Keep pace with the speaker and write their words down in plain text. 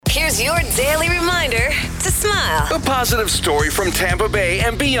Here's your daily reminder to smile. A positive story from Tampa Bay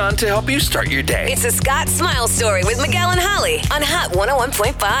and beyond to help you start your day. It's a Scott Smile Story with Miguel and Holly on Hot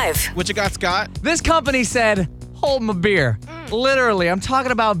 101.5. What you got, Scott? This company said, hold my beer. Literally, I'm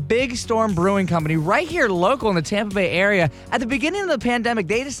talking about Big Storm Brewing Company right here local in the Tampa Bay area. At the beginning of the pandemic,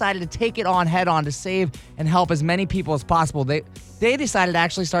 they decided to take it on head on to save and help as many people as possible. They decided to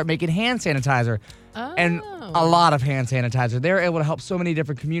actually start making hand sanitizer. And a lot of hand sanitizer. They were able to help so many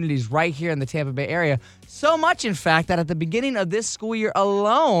different communities right here in the Tampa Bay area. So much, in fact, that at the beginning of this school year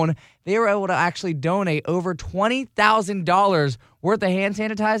alone, they were able to actually donate over $20,000 worth of hand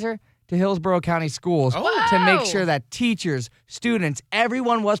sanitizer to Hillsborough County schools to make sure that teachers, students,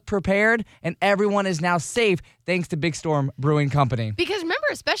 everyone was prepared and everyone is now safe thanks to Big Storm Brewing Company. Because remember,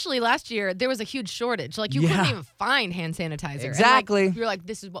 especially last year, there was a huge shortage. Like, you couldn't even find hand sanitizer. Exactly. And, you're like,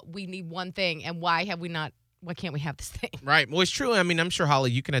 this is what we need, one thing, and why can't we have this thing? Right. Well, it's true. I mean, I'm sure,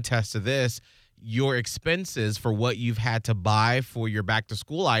 Holly, you can attest to this. Your expenses for what you've had to buy for your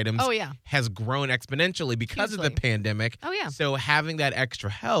back-to-school items has grown exponentially because of the pandemic. Oh, yeah. So having that extra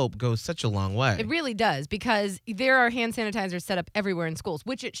help goes such a long way. It really does, because there are hand sanitizers set up everywhere in schools,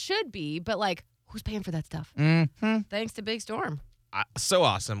 which it should be, but, like, who's paying for that stuff? Mm-hmm. Thanks to Big Storm. So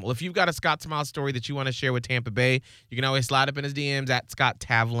awesome. Well, if you've got a Scott Smile story that you want to share with Tampa Bay, you can always slide up in his DMs at Scott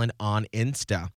Tavlin on Insta.